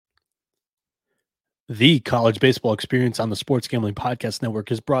The college baseball experience on the Sports Gambling Podcast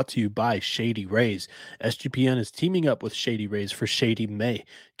Network is brought to you by Shady Rays. SGPN is teaming up with Shady Rays for Shady May.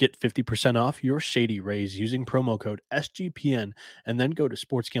 Get 50% off your Shady Rays using promo code SGPN and then go to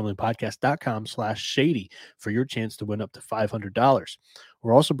sportsgamblingpodcast.com/shady for your chance to win up to $500.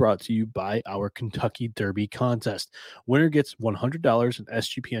 We're also brought to you by our Kentucky Derby contest. Winner gets $100 in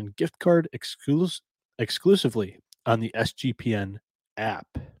SGPN gift card exclusively on the SGPN app.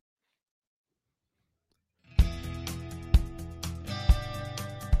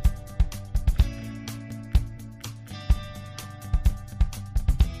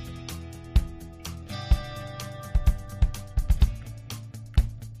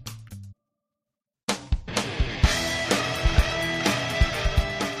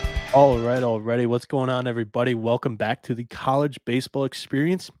 All right, already. What's going on, everybody? Welcome back to the College Baseball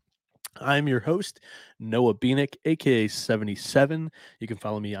Experience. I'm your host, Noah Beanick, aka 77. You can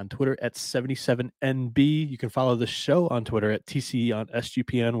follow me on Twitter at 77NB. You can follow the show on Twitter at TC on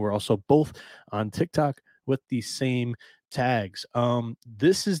SGPN. We're also both on TikTok with the same tags.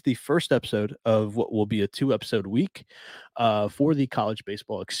 This is the first episode of what will be a 2-episode week for the College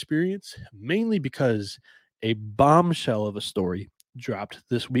Baseball Experience, mainly because a bombshell of a story dropped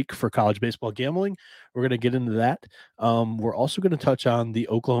this week for college baseball gambling. We're going to get into that. We're also going to touch on the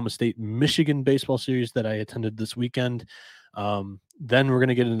Oklahoma State-Michigan baseball series that I attended this weekend. Then we're going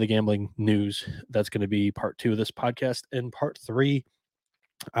to get into the gambling news. That's going to be part 2 of this podcast. In part 3,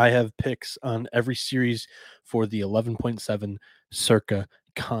 I have picks on every series for the 11.7 Circa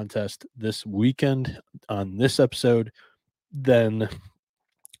contest this weekend on this episode.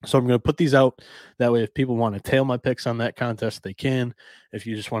 So I'm going to put these out. That way, if people want to tail my picks on that contest, they can. If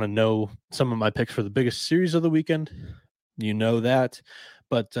you just want to know some of my picks for the biggest series of the weekend, you know that.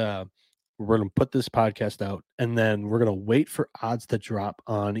 But we're going to put this podcast out, and then we're going to wait for odds to drop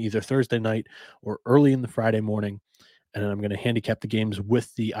on either Thursday night or early in the Friday morning. And then I'm going to handicap the games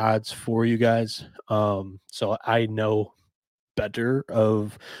with the odds for you guys. So I know better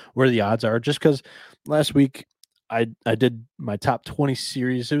of where the odds are, just because last week I did my top 20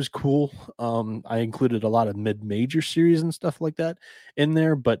 series. It was cool. I included a lot of mid-major series and stuff like that in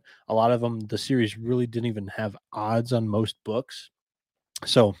there, but a lot of them, the series really didn't even have odds on most books.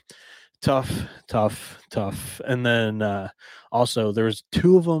 So tough. And then also there's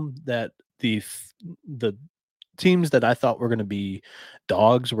 2 of them that the teams that I thought were going to be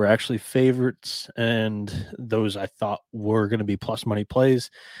dogs were actually favorites, and those I thought were going to be plus money plays.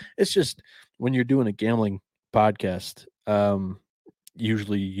 It's just when you're doing a gambling podcast,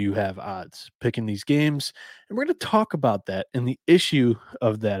 usually you have odds picking these games, and we're going to talk about that and the issue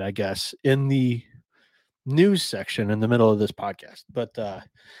of that, I guess, in the news section in the middle of this podcast. But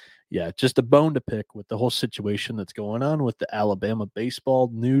yeah, just a bone to pick with the whole situation that's going on with the Alabama baseball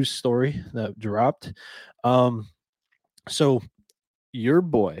news story that dropped. So your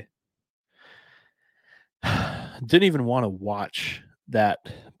boy didn't even want to watch that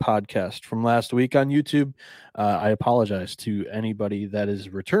podcast from last week on YouTube. I apologize to anybody that is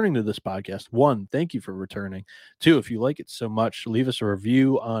returning to this podcast. 1, thank you for returning. 2, if you like it so much, leave us a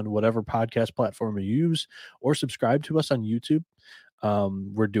review on whatever podcast platform you use, or subscribe to us on YouTube.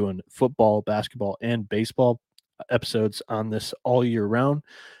 We're doing football, basketball, and baseball episodes on this all year round.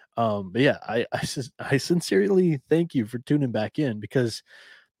 But yeah, I sincerely thank you for tuning back in, because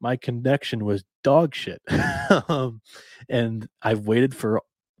my connection was dog shit. And I've waited for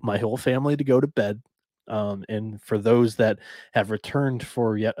my whole family to go to bed. And for those that have returned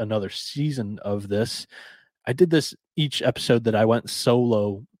for yet another season of this, I did this each episode that I went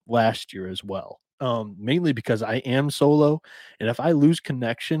solo last year as well. Mainly because I am solo, and if I lose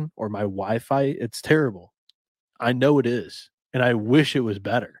connection or my Wi-Fi, it's terrible. I know it is, and I wish it was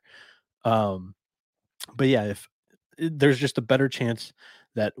better. But yeah, if there's just a better chance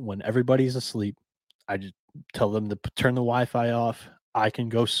that when everybody's asleep, I just tell them to turn the Wi-Fi off. I can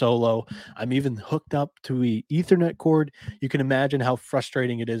go solo. I'm even hooked up to a Ethernet cord. You can imagine how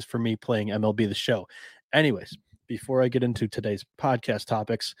frustrating it is for me playing MLB The Show. Anyways, before I get into today's podcast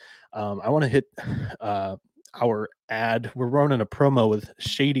topics, I want to hit our ad. We're running a promo with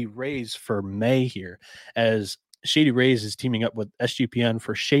Shady Rays for May here, as Shady Rays is teaming up with SGPN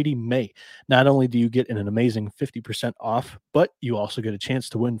for Shady May. Not only do you get an amazing 50% off, but you also get a chance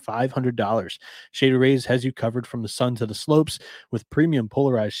to win $500. Shady Rays has you covered from the sun to the slopes with premium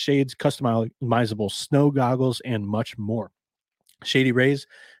polarized shades, customizable snow goggles, and much more. Shady Rays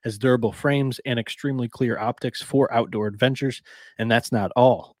has durable frames and extremely clear optics for outdoor adventures, and that's not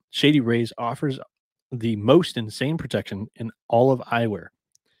all. Shady Rays offers the most insane protection in all of eyewear.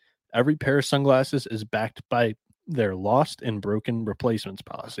 Every pair of sunglasses is backed by their lost and broken replacements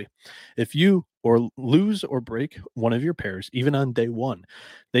policy. If you or lose or break one of your pairs, even on day one,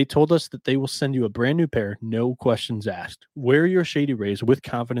 they told us that they will send you a brand new pair, no questions asked. Wear your Shady Rays with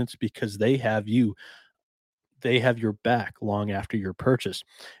confidence because they have your back long after your purchase.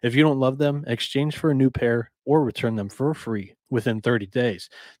 If you don't love them, exchange for a new pair or return them for free within 30 days.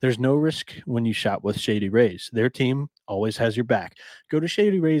 There's no risk when you shop with Shady Rays. Their team always has your back. Go to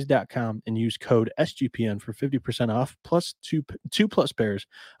shadyrays.com and use code SGPN for 50% off plus two plus pairs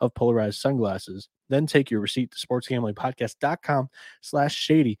of polarized sunglasses. Then take your receipt to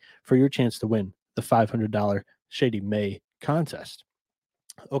sportsgamblingpodcast.com/shady for your chance to win the $500 Shady May contest.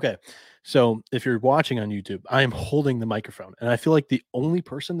 Okay. So if you're watching on YouTube, I am holding the microphone. And I feel like the only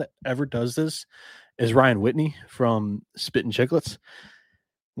person that ever does this is Ryan Whitney from Spit and Chicklets.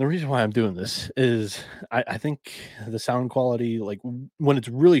 The reason why I'm doing this is I think the sound quality, like when it's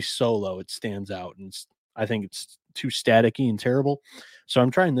really solo, it stands out. And I think it's too staticky and terrible. So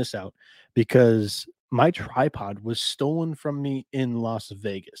I'm trying this out because my tripod was stolen from me in Las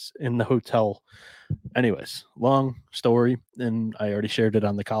Vegas in the hotel. Anyways, long story, and I already shared it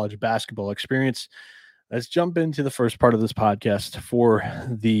on the college basketball experience. Let's jump into the first part of this podcast for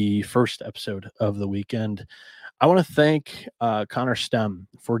the first episode of the weekend. I want to thank Connor Stem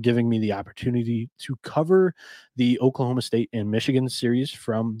for giving me the opportunity to cover the Oklahoma State and Michigan series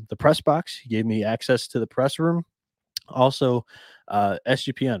from the press box. He gave me access to the press room. Also,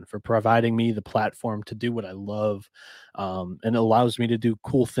 SGPN for providing me the platform to do what I love, and it allows me to do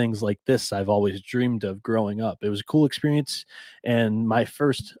cool things like this I've always dreamed of growing up. It was a cool experience and my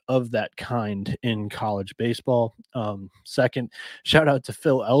first of that kind in college baseball. Second, shout out to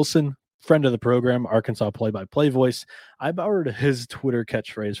Phil Elson, friend of the program, Arkansas play-by-play voice. I borrowed his Twitter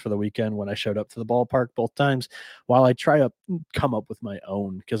catchphrase for the weekend when I showed up to the ballpark both times, while I try to come up with my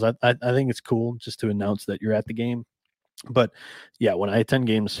own because I think it's cool just to announce that you're at the game. But yeah, when I attend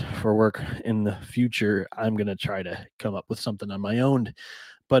games for work in the future, I'm gonna try to come up with something on my own.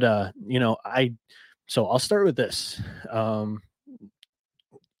 But so I'll start with this.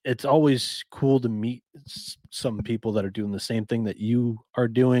 It's always cool to meet some people that are doing the same thing that you are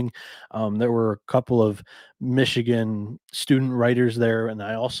doing. There were a couple of Michigan student writers there, and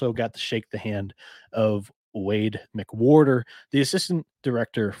I also got to shake the hand of Wade McWhorter, the assistant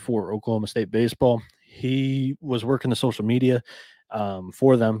director for Oklahoma State baseball. He was working the social media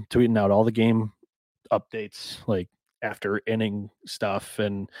for them, tweeting out all the game updates, like after inning stuff.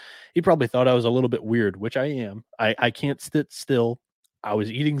 And he probably thought I was a little bit weird, which I am. I can't sit still. I was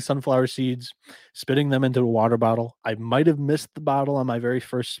eating sunflower seeds, spitting them into a water bottle. I might have missed the bottle on my very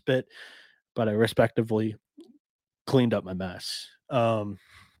first spit, but I respectively cleaned up my mess.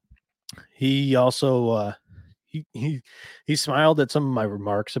 He also he smiled at some of my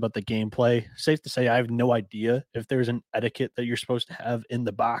remarks about the gameplay. Safe to say, I have no idea if there's an etiquette that you're supposed to have in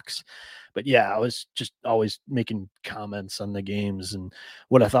the box. But yeah, I was just always making comments on the games and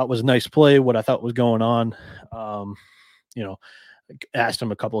what I thought was nice play, what I thought was going on. You know, asked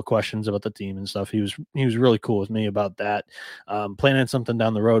him a couple of questions about the team and stuff. He was really cool with me about that. Planning something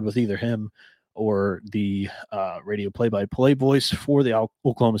down the road with either him or the radio play-by-play voice for the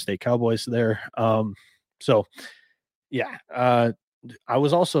Oklahoma State Cowboys there. So yeah, I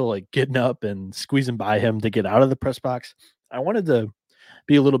was also like getting up and squeezing by him to get out of the press box. I wanted to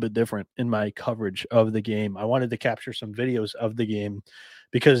be a little bit different in my coverage of the game. I wanted to capture some videos of the game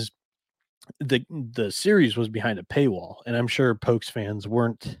because the series was behind a paywall, and I'm sure Pokes fans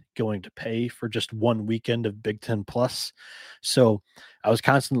weren't going to pay for just one weekend of Big Ten Plus. So I was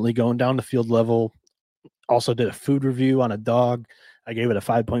constantly going down to field level. Also did a food review on a dog. I gave it a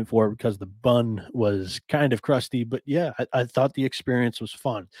 5.4 because the bun was kind of crusty, but yeah, I thought the experience was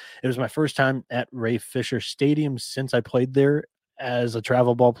fun. It was my first time at Ray Fisher Stadium since I played there as a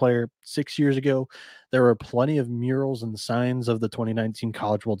travel ball player 6 years ago. There were plenty of murals and signs of the 2019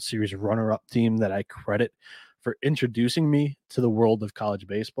 College World Series runner-up team that I credit for introducing me to the world of college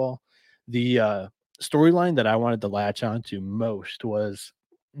baseball. The storyline that I wanted to latch onto most was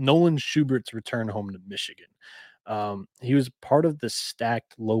Nolan Schubert's return home to Michigan. He was part of the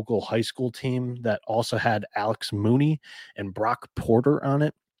stacked local high school team that also had Alex Mooney and Brock Porter on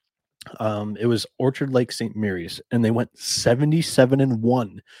it. It was Orchard Lake St. Mary's, and they went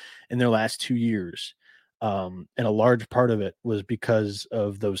 77-1 in their last 2 years. And a large part of it was because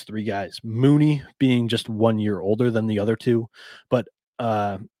of those three guys, Mooney being just 1 year older than the other two. But,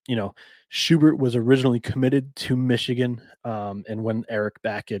 uh, you know, Schubert was originally committed to Michigan. And when Eric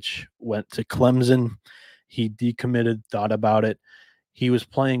Bakich went to Clemson, he decommitted, thought about it. He was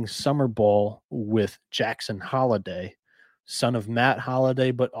playing summer ball with Jackson Holiday, son of Matt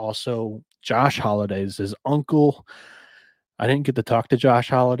Holiday, but also Josh Holiday's his uncle. I didn't get to talk to Josh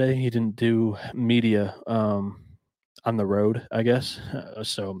Holiday. He didn't do media on the road, I guess.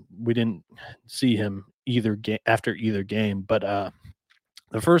 So we didn't see him either after either game. But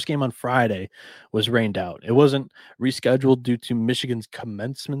the first game on Friday was rained out. It wasn't rescheduled due to Michigan's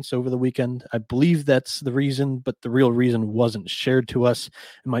commencements over the weekend. I believe that's the reason, but the real reason wasn't shared to us.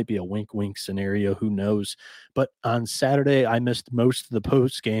 It might be a wink wink scenario, who knows. But on Saturday, I missed most of the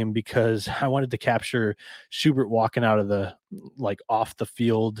post game because I wanted to capture Schubert walking out of the off the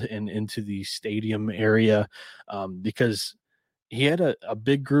field and into the stadium area, because he had a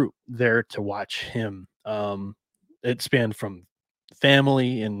big group there to watch him. It spanned from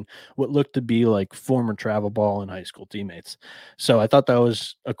family and what looked to be like former travel ball and high school teammates. So I thought that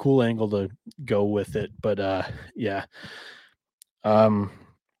was a cool angle to go with it. But yeah, um,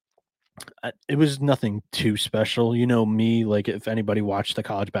 it was nothing too special. You know me, like if anybody watched the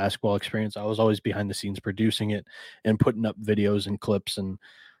college basketball experience, I was always behind the scenes producing it and putting up videos and clips and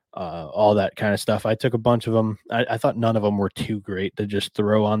all that kind of stuff. I took a bunch of them. I thought none of them were too great to just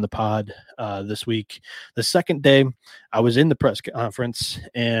throw on the pod this week. The second day, I was in the press conference,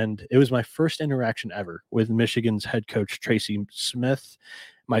 and it was my first interaction ever with Michigan's head coach, Tracy Smith.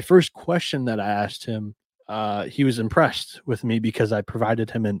 My first question that I asked him, he was impressed with me because I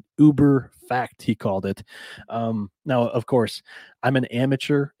provided him an Uber fact, he called it. Now, of course, I'm an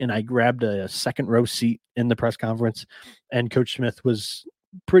amateur, and I grabbed a second row seat in the press conference, and Coach Smith was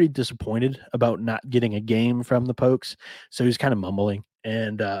pretty disappointed about not getting a game from the Pokes. So he's kind of mumbling,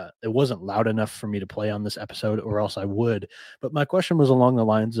 and it wasn't loud enough for me to play on this episode, or else I would. But my question was along the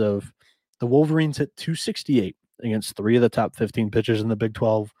lines of the Wolverines hit 268 against 3 of the top 15 pitchers in the Big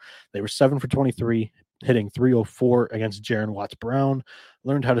 12. They were 7 for 23, hitting 304 against Jaron Watts Brown.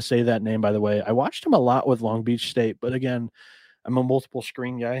 Learned how to say that name, by the way. I watched him a lot with Long Beach State, but again, I'm a multiple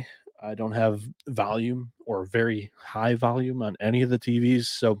screen guy. I don't have volume or very high volume on any of the TVs.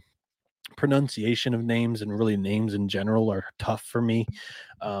 So pronunciation of names and really names in general are tough for me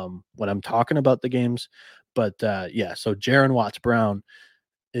when I'm talking about the games. But yeah, so Jaron Watts Brown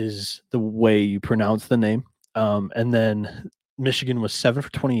is the way you pronounce the name. And then Michigan was 7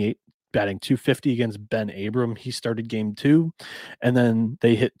 for 28, batting 250 against Ben Abram. He started game 2, and then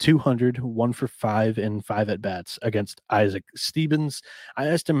they hit 200, 1 for 5 in 5 at bats against Isaac Stevens. I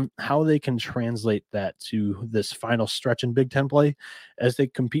asked him how they can translate that to this final stretch in Big Ten play as they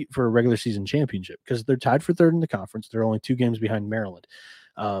compete for a regular season championship, because they're tied for third in the conference. They're only 2 games behind Maryland.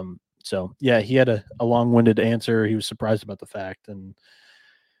 So yeah, he had a long-winded answer. He was surprised about the fact and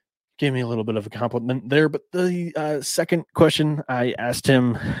gave me a little bit of a compliment there. But the second question, I asked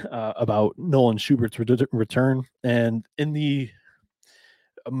him about Nolan Schubert's return, and in the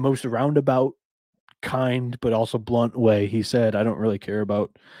most roundabout, kind, but also blunt way, he said, I don't really care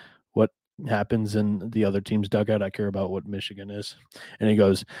about what happens in the other team's dugout. I care about what Michigan is. And he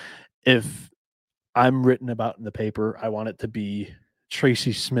goes, if I'm written about in the paper, I want it to be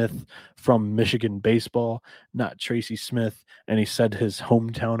Tracy Smith from Michigan baseball, not Tracy Smith. And he said his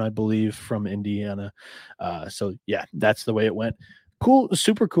hometown, I believe, from Indiana. So yeah, that's the way it went. Cool,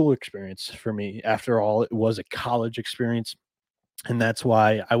 super cool experience for me. After all, it was a college experience. And that's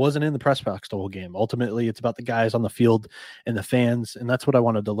why I wasn't in the press box the whole game. Ultimately, it's about the guys on the field and the fans. And that's what I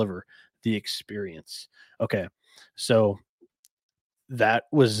want to deliver, the experience. Okay. So that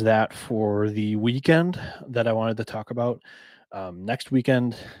was that for the weekend that I wanted to talk about. Next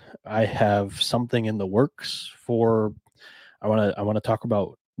weekend, I have something in the works for. I want to talk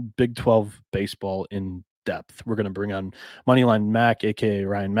about Big 12 baseball in depth. We're going to bring on Moneyline Mac, aka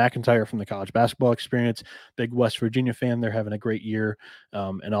Ryan McIntyre from the College Basketball Experience. Big West Virginia fan. They're having a great year,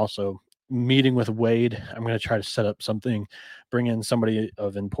 and also meeting with Wade. I'm going to try to set up something, bring in somebody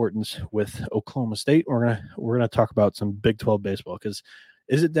of importance with Oklahoma State. We're gonna talk about some Big 12 baseball, because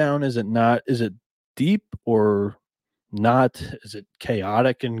is it down? Is it not? Is it deep or not? Is it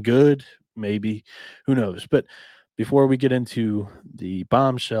chaotic and good? Maybe. Who knows? But before we get into the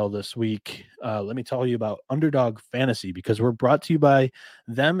bombshell this week, let me tell you about Underdog Fantasy, because we're brought to you by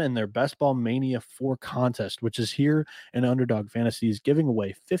them and their Best Ball Mania 4 contest, which is here, and Underdog Fantasy is giving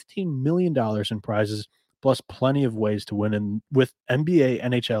away $15 million in prizes, plus plenty of ways to win in, with NBA,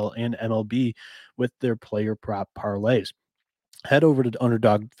 NHL, and MLB with their player prop parlays. Head over to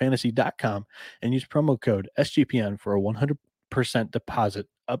underdogfantasy.com and use promo code SGPN for a 100% deposit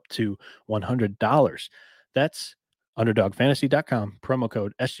up to $100. That's underdogfantasy.com, promo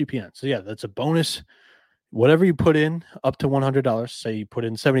code SGPN. So yeah, that's a bonus. Whatever you put in up to $100, say you put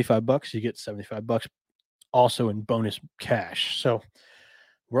in $75, you get $75 also in bonus cash. So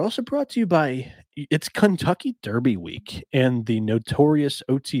We're also brought to you by it's Kentucky Derby week and the notorious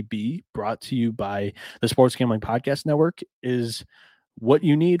OTB, brought to you by the Sports Gambling Podcast Network, is what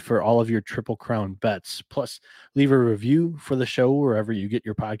you need for all of your Triple Crown bets. Plus, leave a review for the show wherever you get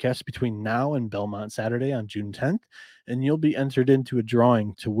your podcasts between now and Belmont Saturday on June 10th, and you'll be entered into a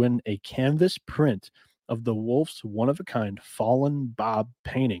drawing to win a canvas print of the Wolf's one-of-a-kind Fallen Bob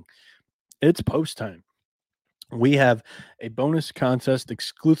painting. It's post time. We have a bonus contest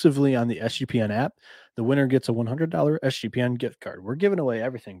exclusively on the SGPN app. The winner gets a $100 SGPN gift card. We're giving away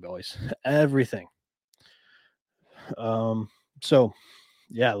everything, boys. Everything. So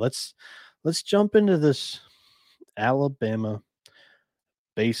yeah, let's jump into this Alabama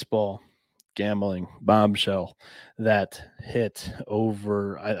baseball gambling bombshell that hit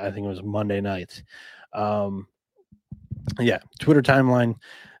over, I think it was Monday night. Twitter timeline.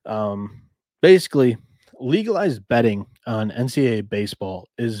 Basically, legalized betting on NCAA baseball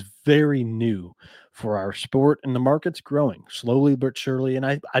is very new for our sport, and the market's growing slowly but surely, and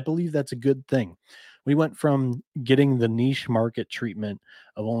I believe that's a good thing. We went from getting the niche market treatment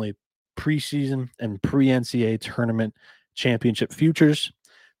of only preseason and pre-NCAA tournament championship futures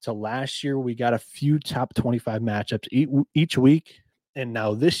to last year we got a few top 25 matchups each week, and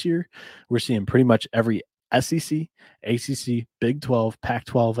now this year we're seeing pretty much every SEC, ACC, Big 12, Pac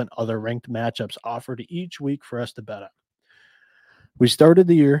 12, and other ranked matchups offered each week for us to bet on. We started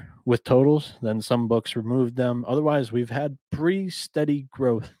the year with totals, then some books removed them. Otherwise, we've had pretty steady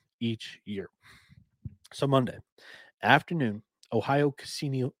growth each year. So Monday afternoon, Ohio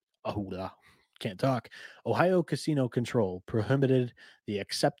Casino Control prohibited the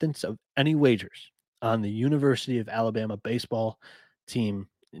acceptance of any wagers on the University of Alabama baseball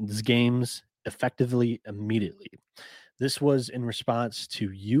team's games effectively immediately. This was in response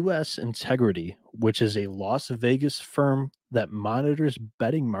to U.S. Integrity, which is a Las Vegas firm that monitors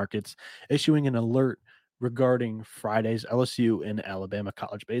betting markets, issuing an alert regarding Friday's LSU and Alabama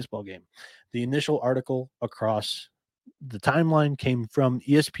college baseball game. The initial article across the timeline came from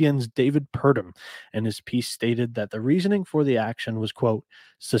ESPN's David Purdom, and his piece stated that the reasoning for the action was, quote,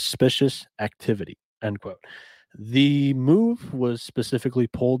 suspicious activity, end quote. The move was specifically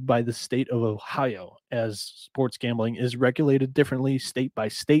pulled by the state of Ohio, as sports gambling is regulated differently state by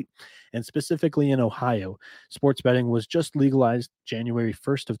state, and specifically in Ohio, sports betting was just legalized January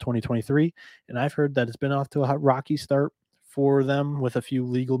 1st of 2023, and I've heard that it's been off to a rocky start for them with a few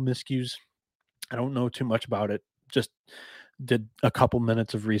legal miscues. I don't know too much about it. Just did a couple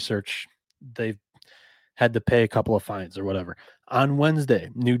minutes of research. They've had to pay a couple of fines or whatever. On Wednesday,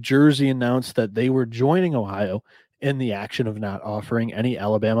 New Jersey announced that they were joining Ohio in the action of not offering any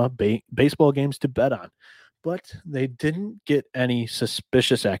Alabama baseball games to bet on. But they didn't get any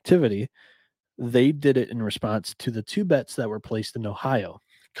suspicious activity. They did it in response to the two bets that were placed in Ohio.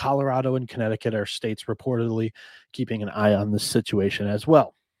 Colorado and Connecticut are states reportedly keeping an eye on this situation as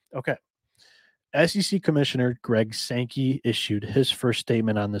well. Okay. SEC Commissioner Greg Sankey issued his first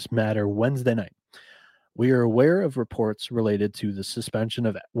statement on this matter Wednesday night. We are aware of reports related to the suspension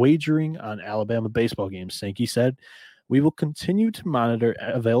of wagering on Alabama baseball games, Sankey said. We will continue to monitor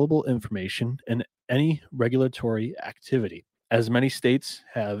available information and any regulatory activity, as many states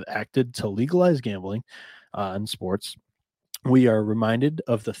have acted to legalize gambling on sports. We are reminded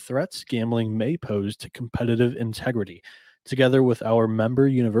of the threats gambling may pose to competitive integrity. Together with our member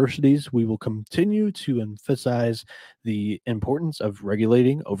universities, we will continue to emphasize the importance of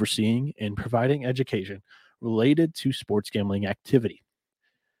regulating, overseeing, and providing education related to sports gambling activity.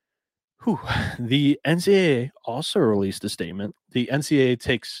 The NCAA also released a statement. The NCAA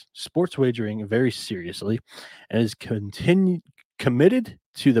takes sports wagering very seriously and is committed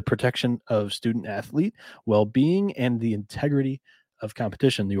to the protection of student athlete well-being and the integrity of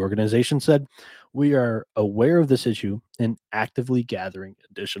competition. The organization said, we are aware of this issue and actively gathering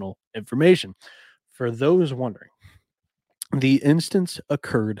additional information. For those wondering, the instance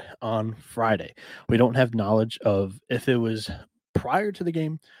occurred on Friday. We don't have knowledge of if it was prior to the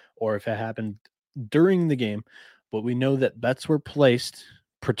game or if it happened during the game, but we know that bets were placed,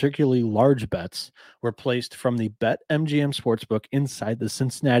 particularly large bets, were placed from the BetMGM Sportsbook inside the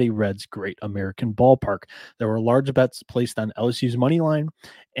Cincinnati Reds Great American Ballpark. There were large bets placed on LSU's money line,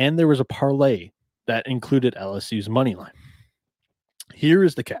 and there was a parlay that included LSU's money line. Here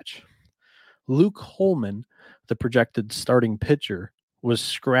is the catch. Luke Holman, the projected starting pitcher, was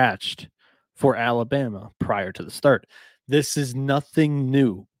scratched for Alabama prior to the start. This is nothing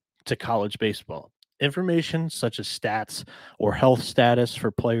new to college baseball. Information such as stats or health status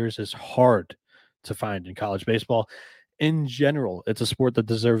for players is hard to find in college baseball. In general, it's a sport that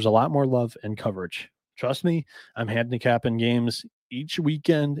deserves a lot more love and coverage. Trust me, I'm handicapping games each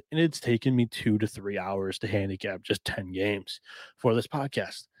weekend, and it's taken me 2 to 3 hours to handicap just 10 games for this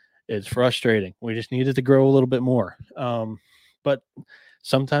podcast. It's frustrating. We just needed to grow a little bit more. But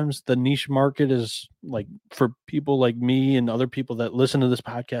sometimes the niche market is like for people like me and other people that listen to this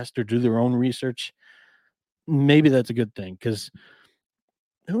podcast or do their own research. Maybe that's a good thing because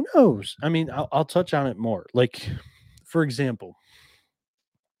who knows? I mean, I'll touch on it more. Like, for example,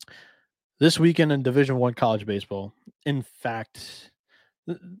 this weekend in Division One college baseball, in fact,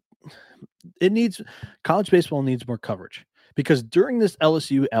 it needs college baseball needs more coverage because during this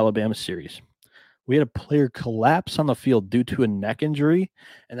LSU Alabama series, we had a player collapse on the field due to a neck injury,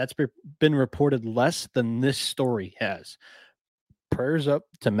 and that's been reported less than this story has. Prayers up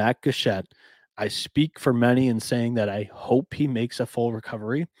to Matt Gachette. I speak for many in saying that I hope he makes a full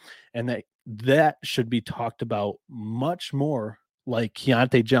recovery and that should be talked about much more like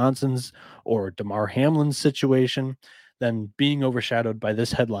Keontae Johnson's or DeMar Hamlin's situation than being overshadowed by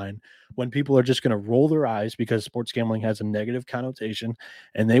this headline when people are just going to roll their eyes because sports gambling has a negative connotation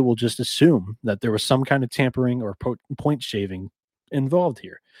and they will just assume that there was some kind of tampering or point shaving involved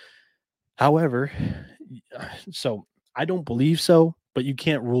here. However, so I don't believe so, but you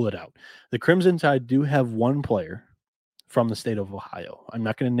can't rule it out. The Crimson Tide do have one player from the state of Ohio. I'm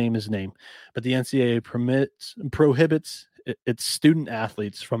not going to name his name, but the NCAA prohibits its student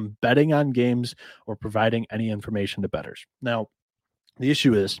athletes from betting on games or providing any information to bettors. Now, the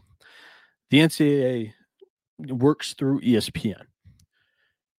issue is the NCAA works through ESPN.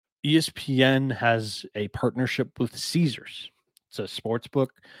 ESPN has a partnership with Caesars. It's a sports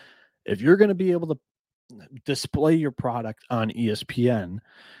book. If you're going to be able to display your product on ESPN,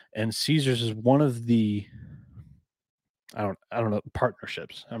 and Caesars is one of the I don't know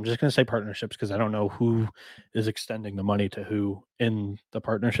partnerships. I'm just going to say partnerships because I don't know who is extending the money to who in the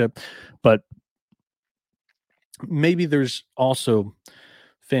partnership, but maybe there's also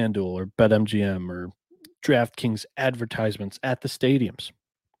FanDuel or BetMGM or DraftKings advertisements at the stadiums.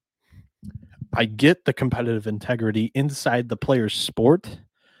 I get the competitive integrity inside the player's sport,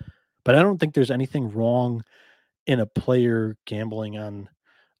 but I don't think there's anything wrong in a player gambling on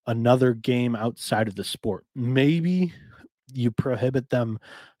another game outside of the sport. Maybe you prohibit them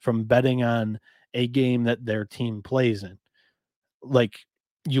from betting on a game that their team plays in. Like,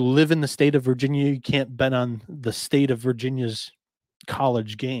 you live in the state of Virginia, you can't bet on the state of Virginia's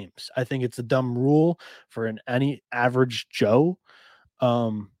college games. I think it's a dumb rule for any average Joe.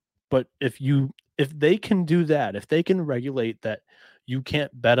 But if they can do that, if they can regulate that you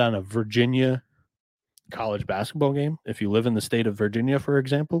can't bet on a Virginia college basketball game, if you live in the state of Virginia, for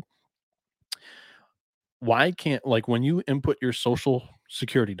example, why can't, like, when you input your social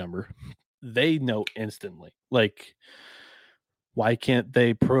security number, they know instantly. Like, why can't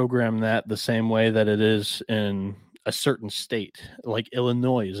they program that the same way that it is in a certain state? Like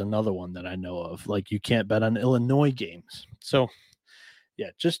Illinois is another one that I know of. Like, you can't bet on Illinois games. So yeah,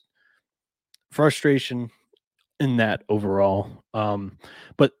 just frustration in that overall.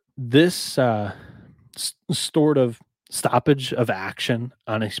 But this sort of stoppage of action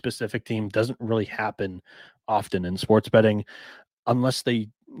on a specific team doesn't really happen often in sports betting unless they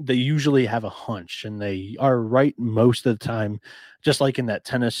usually have a hunch, and they are right most of the time. Just like in that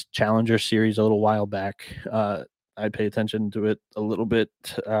tennis challenger series a little while back, I pay attention to it a little bit.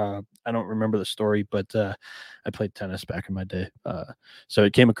 I don't remember the story, but I played tennis back in my day, so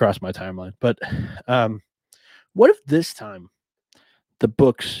it came across my timeline. But what if this time the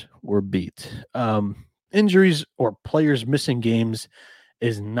books were beat? Injuries or players missing games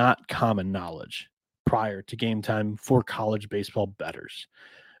is not common knowledge prior to game time for college baseball bettors.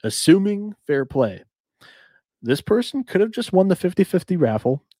 Assuming fair play, this person could have just won the 50-50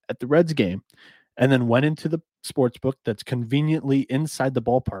 raffle at the Reds game and then went into the sports book that's conveniently inside the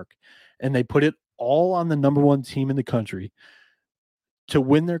ballpark, and they put it all on the number one team in the country to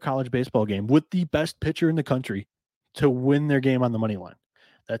win their college baseball game with the best pitcher in the country to win their game on the money line.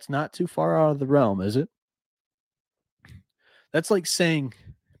 That's not too far out of the realm, is it? That's like saying,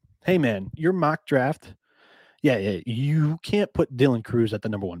 hey, man, your mock draft, yeah, you can't put Dylan Cruz at the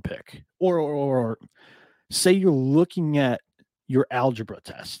number one pick. Or say you're looking at your algebra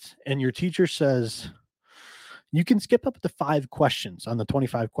test and your teacher says you can skip up to 5 questions on the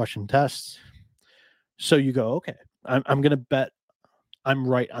 25 question tests. So you go, okay, I'm going to bet I'm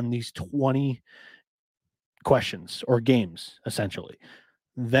right on these 20 questions or games, essentially.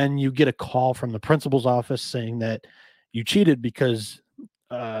 Then you get a call from the principal's office saying that you cheated because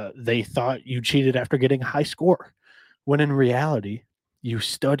they thought you cheated after getting a high score, when in reality, you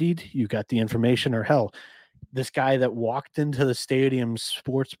studied, you got the information, or hell, this guy that walked into the stadium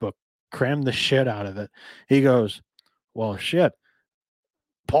sports book crammed the shit out of it. He goes, well, shit,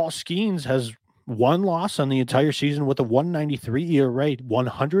 Paul Skeens has one loss on the entire season with a 193 ERA,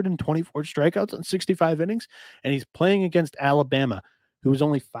 124 strikeouts on 65 innings, and he's playing against Alabama, who is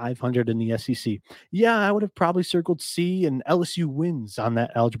only 500 in the SEC. Yeah, I would have probably circled C and LSU wins on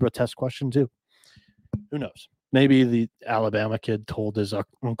that algebra test question too. Who knows? Maybe the Alabama kid told his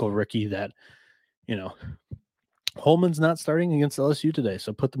Uncle Ricky that, Holman's not starting against LSU today,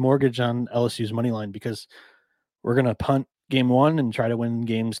 so put the mortgage on LSU's money line because we're going to punt game 1 and try to win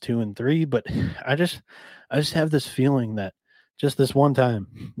games 2 and 3. But I just have this feeling that just this one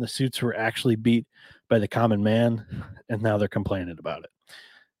time the Suits were actually beat by the common man, and now they're complaining about it.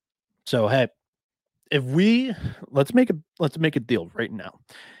 So, hey, let's make a deal right now.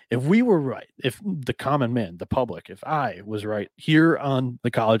 If we were right, if the common man, the public, if I was right here on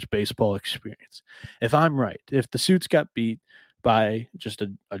the college baseball experience, if I'm right, if the Suits got beat by just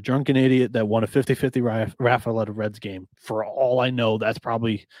a drunken idiot that won a 50-50 raffle at a Reds game, for all I know, that's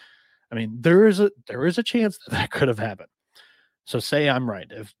probably, there is a chance that could have happened. So say I'm right.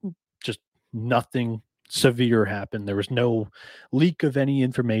 If just nothing severe happened, there was no leak of any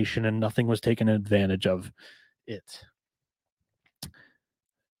information and nothing was taken advantage of it.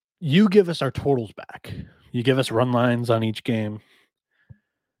 You give us our totals back. You give us run lines on each game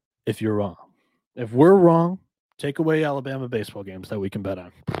if you're wrong. If we're wrong, take away Alabama baseball games that we can bet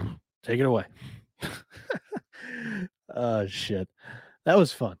on. Take it away. Oh, shit. That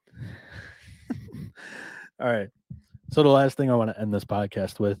was fun. All right. So the last thing I want to end this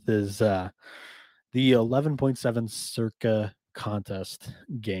podcast with is the 11.7 Circa contest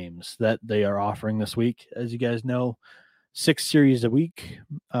games that they are offering this week. As you guys know, 6 series a week.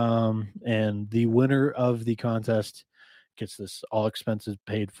 And the winner of the contest gets this all expenses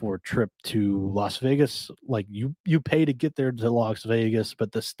paid for trip to Las Vegas. Like you pay to get there to Las Vegas,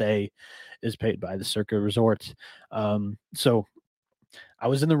 but the stay is paid by the Circa Resort. So I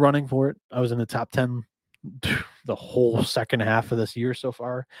was in the running for it. I was in the top 10 the whole second half of this year so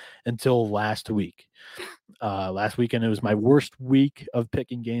far until last week. Last weekend, it was my worst week of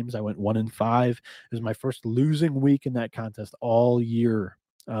picking games. I went 1-5. It was my first losing week in that contest all year.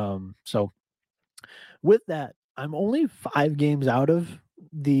 So with that, I'm only 5 games out of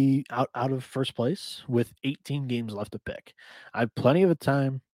first place with 18 games left to pick. I have plenty of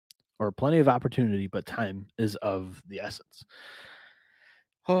time or plenty of opportunity, but time is of the essence.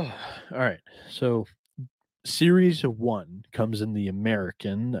 Oh, all right. So Series 1 comes in the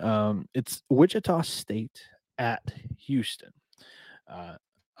American. It's Wichita State at Houston.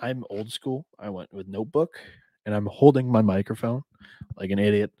 I'm old school. I went with notebook, and I'm holding my microphone like an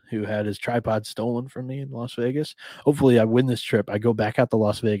idiot who had his tripod stolen from me in Las Vegas. Hopefully, I win this trip. I go back out to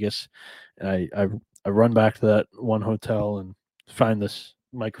Las Vegas, and I run back to that one hotel and find this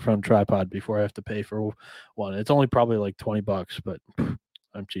microphone tripod before I have to pay for one. It's only probably like $20, but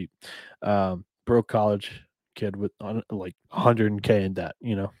I'm cheap. Broke college kid with like 100K in debt.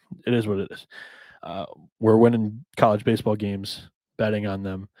 It is what it is. We're winning college baseball games, betting on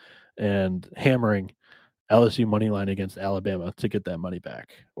them, and hammering LSU money line against Alabama to get that money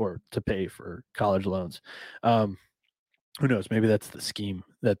back or to pay for college loans. Who knows? Maybe that's the scheme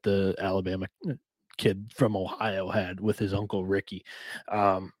that the Alabama kid from Ohio had with his Uncle Ricky.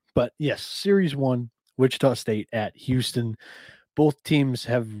 But yes, Series 1, Wichita State at Houston. Both teams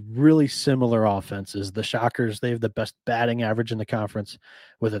have really similar offenses. The Shockers, they have the best batting average in the conference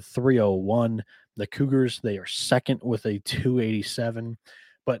with a 301. The Cougars, they are second with a 287,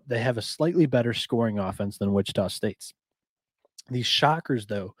 but they have a slightly better scoring offense than Wichita State's. These Shockers,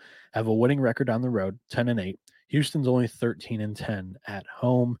 though, have a winning record on the road, 10-8. Houston's only 13-10 at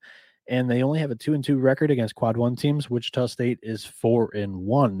home, and they only have a 2-2 record against Quad 1 teams. Wichita State is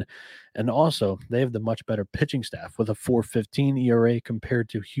 4-1. And also, they have the much better pitching staff with a 4.15 ERA compared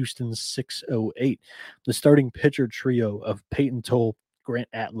to Houston's 6.08. The starting pitcher trio of Peyton Toll, Grant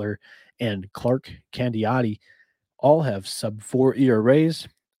Adler, and Clark Candiotti all have sub-4 ERAs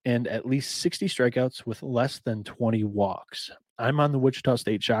and at least 60 strikeouts with less than 20 walks. I'm on the Wichita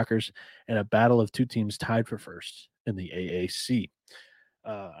State Shockers in a battle of 2 teams tied for first in the AAC.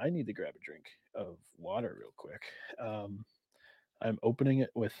 I need to grab a drink of water real quick. I'm opening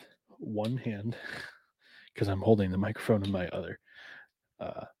it with one hand because I'm holding the microphone in my other.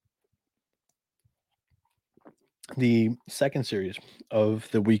 The second series of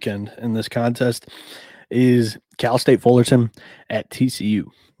the weekend in this contest is Cal State Fullerton at TCU.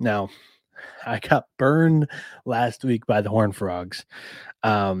 Now, I got burned last week by the Horned Frogs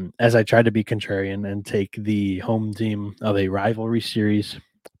as I tried to be contrarian and take the home team of a rivalry series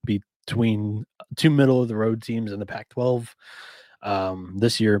between 2 middle-of-the-road teams in the Pac-12.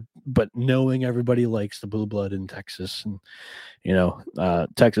 this year. But knowing everybody likes the blue blood in Texas, and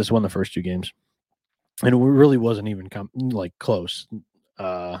Texas won the first 2 games, and it really wasn't even close.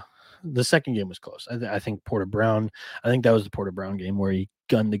 The second game was close. I think Porter Brown. I think that was the Porter Brown game where he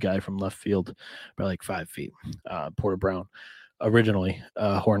gunned the guy from left field by like 5 feet. Porter Brown, originally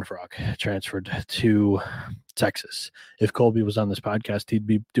Horned Frog, transferred to Texas. If Colby was on this podcast, he'd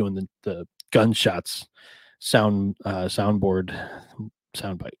be doing the gunshots soundboard,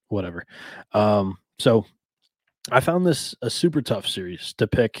 soundbite, whatever. So I found this a super tough series to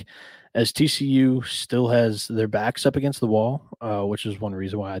pick, as TCU still has their backs up against the wall, which is one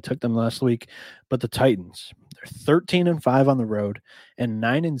reason why I took them last week. But the Titans, they're 13-5 on the road and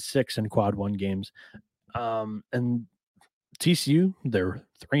 9-6 in quad 1 games. And TCU, they're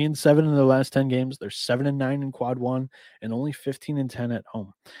 3-7 in their last 10 games. They're 7-9 in quad 1 and only 15-10 at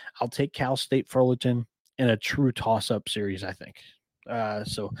home. I'll take Cal State Fullerton in a true toss-up series, I think.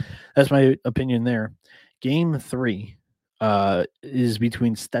 So that's my opinion there. Game 3 is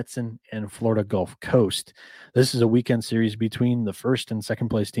between Stetson and Florida Gulf Coast. This is a weekend series between the first and second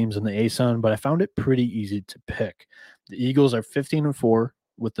place teams in the ASUN, but I found it pretty easy to pick. The Eagles are 15-4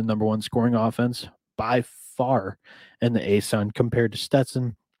 with the number 1 scoring offense by far in the ASUN, compared to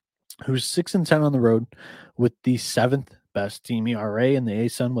Stetson, who's 6-10 on the road with the 7th best team ERA in the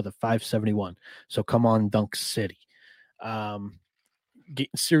ASUN with a 5.71. So come on, Dunk City.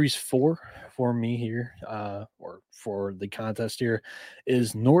 Series 4 for me here, or for the contest here,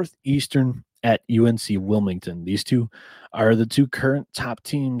 is Northeastern at UNC Wilmington. These two are the 2 current top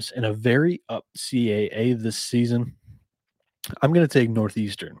teams in a very up CAA this season. I'm going to take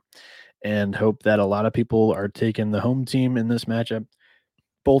Northeastern and hope that a lot of people are taking the home team in this matchup.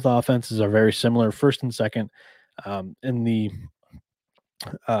 Both offenses are very similar, first and second in the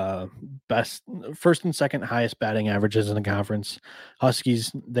best first and second highest batting averages in the conference.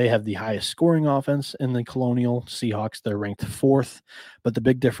 Huskies, they have the highest scoring offense in the Colonial. Seahawks, they're ranked 4th. But the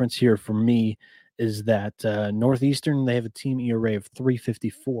big difference here for me is that Northeastern, they have a team ERA of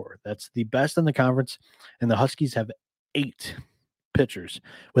 3.54. That's the best in the conference. And the Huskies have 8 pitchers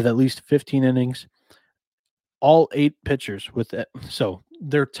with at least 15 innings. All 8 pitchers with it. So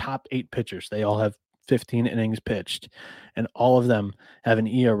their top 8 pitchers, they all have 15 innings pitched, and all of them have an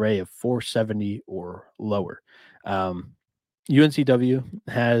ERA of 4.70 or lower. UNCW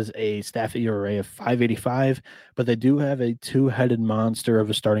has a staff ERA of 5.85, but they do have a 2-headed monster of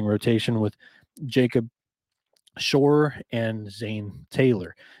a starting rotation with Jacob Shore and Zane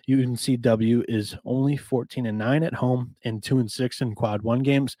Taylor. UNCW is only 14-9 at home and 2-6 in quad 1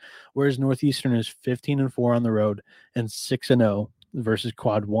 games, whereas Northeastern is 15-4 on the road and 6-0 versus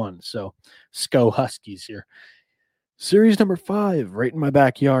quad 1. So SCO Huskies here. Series number 5, right in my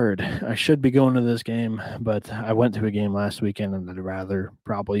backyard. I should be going to this game, but I went to a game last weekend, and I'd rather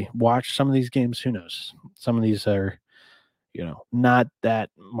probably watch some of these games. Who knows? Some of these are, not that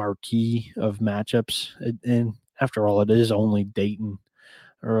marquee of matchups. And after all, it is only Dayton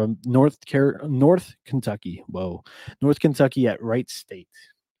or North Kentucky. Whoa. North Kentucky at Wright State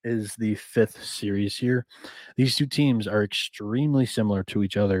is the 5th series here. These 2 teams are extremely similar to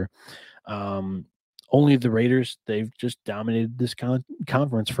each other. Only the Raiders, they've just dominated this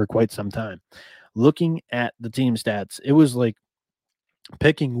conference for quite some time. Looking at the team stats, it was like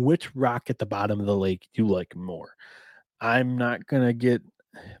picking which rock at the bottom of the lake you like more. I'm not going to get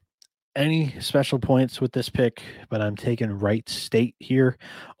any special points with this pick, but I'm taking Wright State here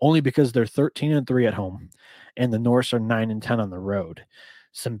only because they're 13-3 at home and the Norse are 9-10 on the road.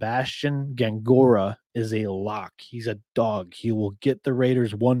 Sebastian Gangora is a lock. He's a dog. He will get the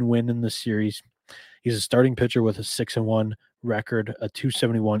Raiders 1 win in the series. He's a starting pitcher with a 6-1 record, a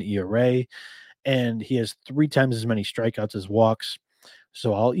 2.71 ERA, and he has 3 times as many strikeouts as walks.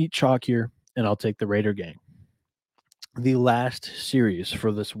 So I'll eat chalk here, and I'll take the Raider gang. The last series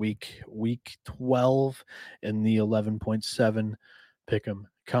for this week, week 12 in the 11.7 Pick'em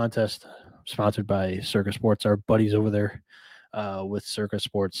contest, sponsored by Circa Sports, our buddies over there with Circa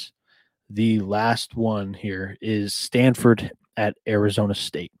Sports. The last one here is Stanford at Arizona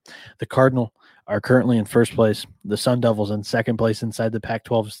State. The Cardinal are currently in first place. The Sun Devils in second place inside the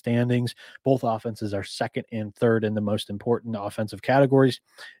Pac-12 standings. Both offenses are second and third in the most important offensive categories,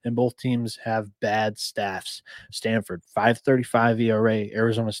 and both teams have bad staffs. Stanford, 5.35 ERA.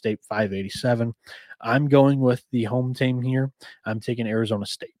 Arizona State, 5.87. I'm going with the home team here. I'm taking Arizona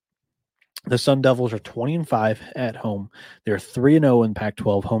State. The Sun Devils are 20-5 at home. They're 3-0 in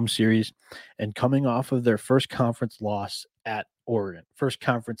Pac-12 home series, and coming off of their first conference loss at Oregon, first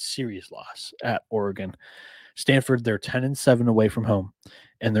conference series loss at Oregon. Stanford, they're 10-7 away from home,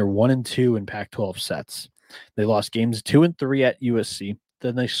 and they're 1-2 in Pac-12 sets. They lost games 2 and 3 at USC.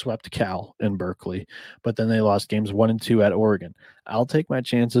 Then they swept Cal in Berkeley, but then they lost games 1 and 2 at Oregon. I'll take my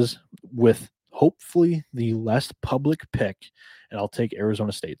chances with hopefully the less public pick, and I'll take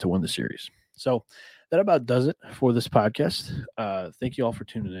Arizona State to win the series. So that about does it for this podcast. Thank you all for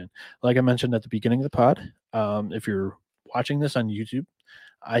tuning in. Like I mentioned at the beginning of the pod, if you're watching this on YouTube,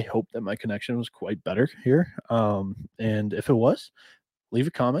 I hope that my connection was quite better here. And if it was, leave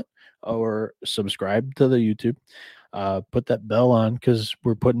a comment or subscribe to the YouTube. Put that bell on because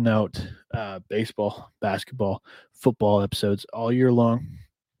we're putting out baseball, basketball, football episodes all year long.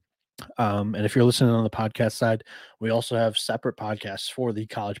 And if you're listening on the podcast side, we also have separate podcasts for the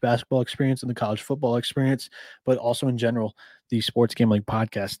college basketball experience and the college football experience, but also in general, the Sports Gambling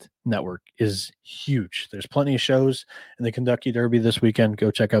Podcast Network is huge. There's plenty of shows in the Kentucky Derby this weekend.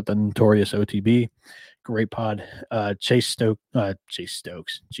 Go check out the Notorious OTB. Great pod. Chase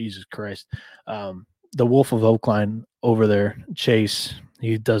Stokes, Jesus Christ. The Wolf of Oakline over there, Chase,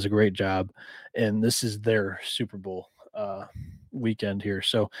 he does a great job. And this is their Super Bowl weekend here.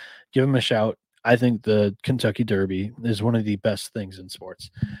 So give him a shout. I think the Kentucky Derby is one of the best things in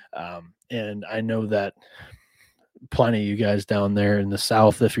sports. And I know that plenty of you guys down there in the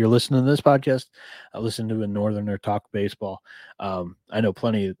South, if you're listening to this podcast, I listen to a Northerner talk baseball. I know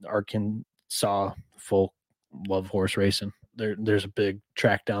plenty of Arkansas folk love horse racing. There's a big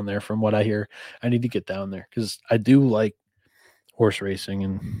track down there from what I hear. I need to get down there because I do like horse racing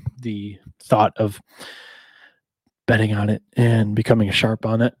and the thought of betting on it and becoming a sharp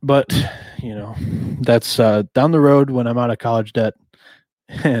on it. But, that's down the road when I'm out of college debt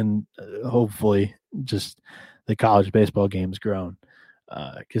and hopefully just the college baseball game's grown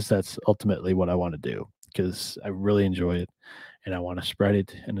because that's ultimately what I want to do because I really enjoy it and I want to spread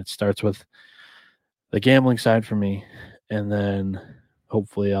it. And it starts with the gambling side for me. And then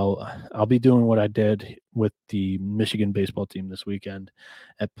hopefully I'll be doing what I did with the Michigan baseball team this weekend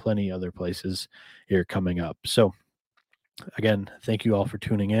at plenty other places here coming up. So again, thank you all for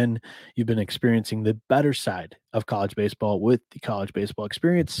tuning in. You've been experiencing the better side of college baseball with the College Baseball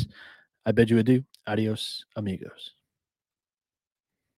Experience. I bid you adieu. Adios, amigos.